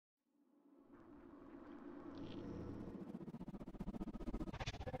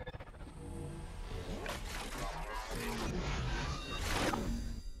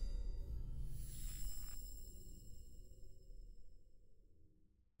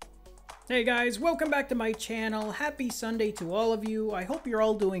Hey guys, welcome back to my channel. Happy Sunday to all of you. I hope you're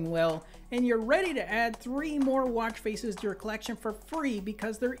all doing well and you're ready to add 3 more watch faces to your collection for free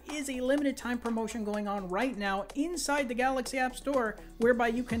because there is a limited time promotion going on right now inside the Galaxy App Store whereby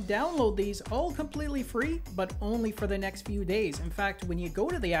you can download these all completely free but only for the next few days. In fact, when you go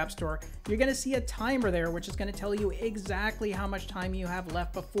to the App Store, you're going to see a timer there which is going to tell you exactly how much time you have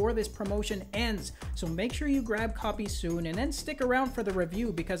left before this promotion ends. So make sure you grab copies soon and then stick around for the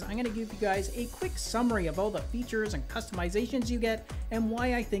review because I'm going to give you guys a quick summary of all the features and customizations you get and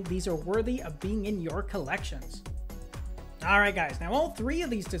why I think these are worthy of being in your collections. Alright guys, now all 3 of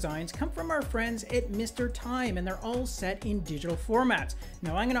these designs come from our friends at Mr. Time and they're all set in digital formats.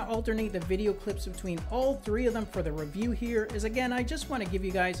 Now I'm going to alternate the video clips between all 3 of them for the review here, as again I just want to give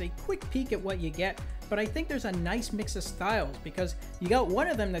you guys a quick peek at what you get, but I think there's a nice mix of styles because you got one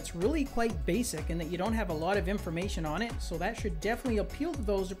of them that's really quite basic and that you don't have a lot of information on it, so that should definitely appeal to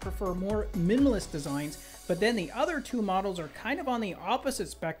those who prefer more minimalist designs. But then the other 2 models are kind of on the opposite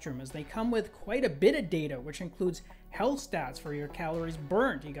spectrum as they come with quite a bit of data, which includes health stats for your calories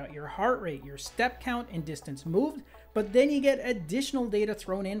burned, you got your heart rate, your step count and distance moved, but then you get additional data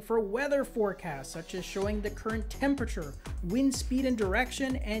thrown in for weather forecasts such as showing the current temperature, wind speed and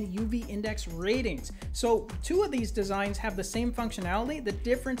direction, and UV index ratings. So 2 of these designs have the same functionality, the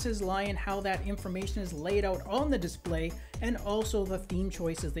differences lie in how that information is laid out on the display and also the theme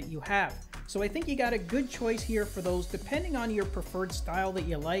choices that you have. So I think you got a good choice here for those depending on your preferred style that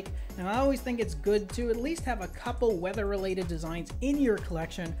you like, and I always think it's good to at least have a couple weather related designs in your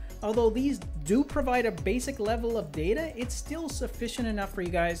collection. Although these do provide a basic level of data, it's still sufficient enough for you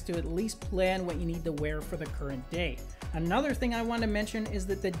guys to at least plan what you need to wear for the current day. Another thing I want to mention is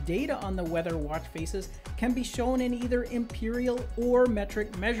that the data on the weather watch faces can be shown in either imperial or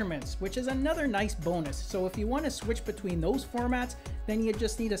metric measurements, which is another nice bonus. So if you want to switch between those formats, then you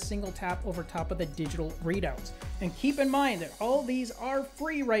just need a single tap over top of the digital readouts. And keep in mind that all these are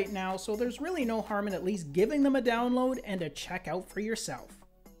free right now, so there's really no harm in at least giving them a download and a check out for yourself.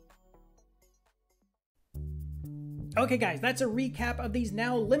 Okay guys, that's a recap of these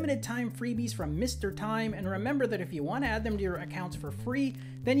now limited time freebies from Mr. Time, and remember that if you want to add them to your accounts for free,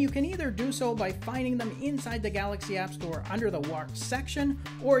 then you can either do so by finding them inside the Galaxy App Store under the Watch section,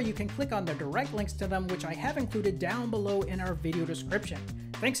 or you can click on the direct links to them which I have included down below in our video description.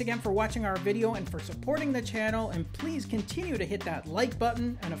 Thanks again for watching our video and for supporting the channel, and please continue to hit that like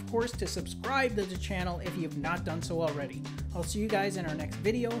button and of course to subscribe to the channel if you've not done so already. I'll see you guys in our next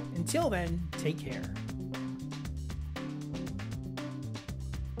video. Until then, take care.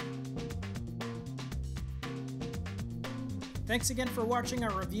 Thanks again for watching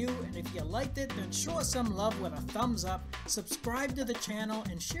our review, and if you liked it, then show us some love with a thumbs up, subscribe to the channel,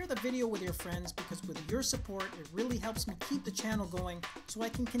 and share the video with your friends because with your support, it really helps me keep the channel going so I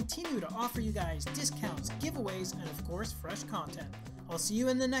can continue to offer you guys discounts, giveaways, and of course, fresh content. I'll see you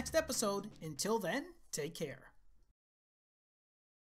in the next episode. Until then, take care.